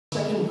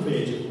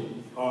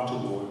Art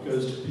Award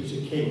goes to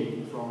Peter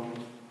King from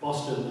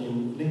Boston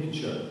in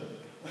Lincolnshire.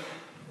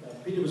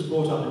 Peter was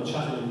brought up in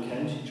Chatham in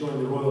Kent. He joined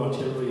the Royal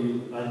Artillery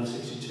in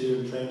 1962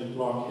 and trained at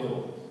Lark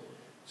Hill,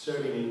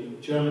 serving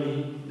in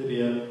Germany,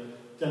 Libya,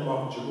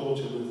 Denmark and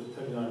Gibraltar with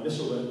the 39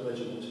 Missile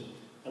Regiment,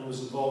 and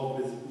was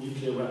involved with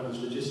nuclear weapons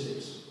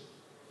logistics.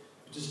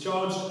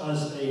 Discharged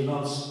as a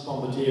Lance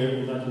Bombardier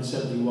in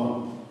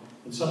 1971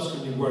 and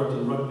subsequently worked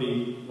in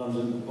Rugby,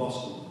 London and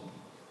Boston.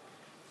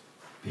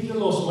 Peter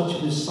lost much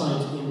of his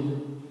sight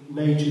in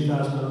May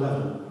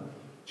 2011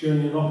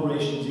 during an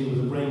operation to deal with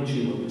a brain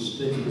tumour which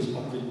split his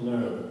optic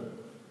nerve.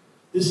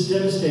 This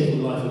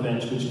devastating life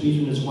event, which Peter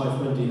and his wife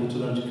Wendy had to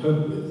learn to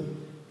cope with,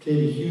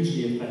 clearly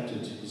hugely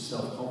affected his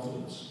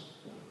self-confidence.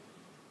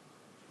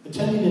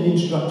 Attending an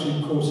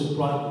introductory course at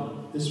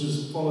Brighton, this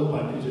was followed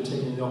by Peter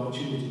taking the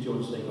opportunity to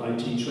undertake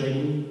IT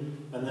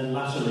training and then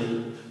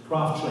latterly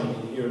craft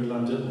training here at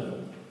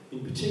Llandudno, in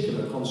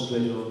particular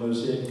concentrated on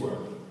mosaic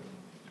work.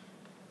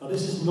 Now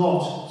this is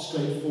not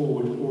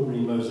straightforward,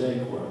 ordinary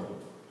mosaic work.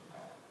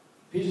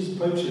 Peter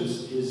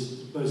approaches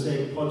his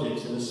mosaic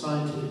projects in a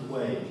scientific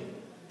way,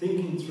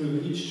 thinking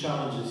through each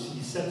challenge as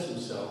he sets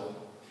himself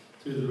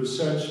through the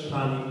research,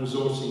 planning,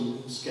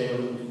 resourcing, scale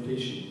and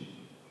completion.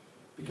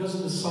 Because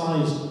of the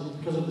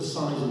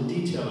size and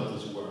detail of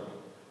this work,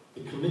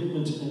 the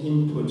commitment and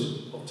input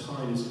of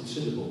time is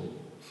considerable.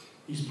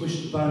 He's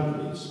pushed the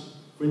boundaries,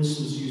 for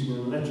instance using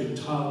an electric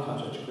tile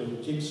cutter to create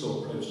a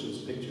jigsaw approach to his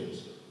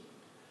pictures.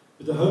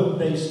 With the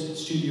home-based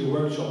studio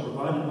workshop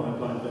provided by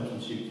Blind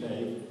Veterans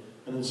UK,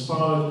 and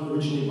inspired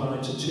originally by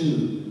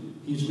Tattoo,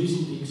 he's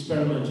recently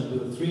experimented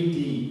with a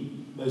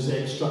 3D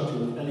mosaic structure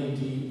with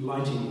LED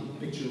lighting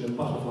picturing a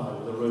butterfly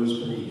with a rose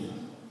beneath.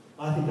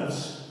 I think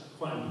that's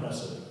quite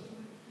impressive.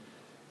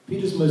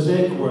 Peter's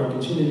mosaic work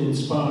continually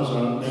inspires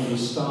our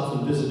members, staff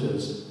and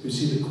visitors who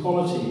see the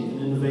quality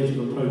and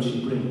innovative approach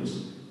he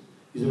brings.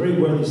 He's a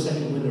very worthy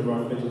second winner of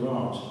our creative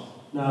art.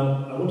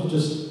 Now, I want to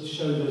just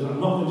show this. I'm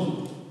not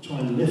going to try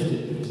and lift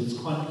it because it's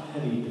quite a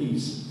heavy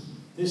piece.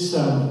 This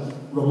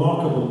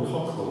remarkable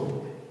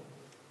cockerel,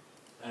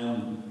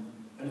 and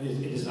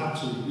it is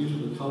absolutely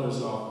beautiful. The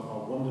colours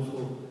are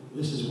wonderful.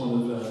 This is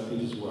one of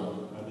Peter's work,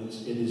 and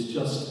it is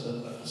just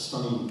a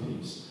stunning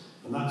piece.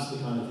 And that's the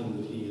kind of thing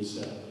that he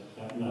is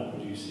now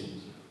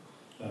producing.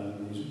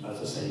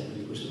 As I say,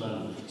 pretty pushed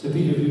around. So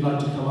Peter, if you'd like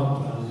to come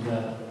up and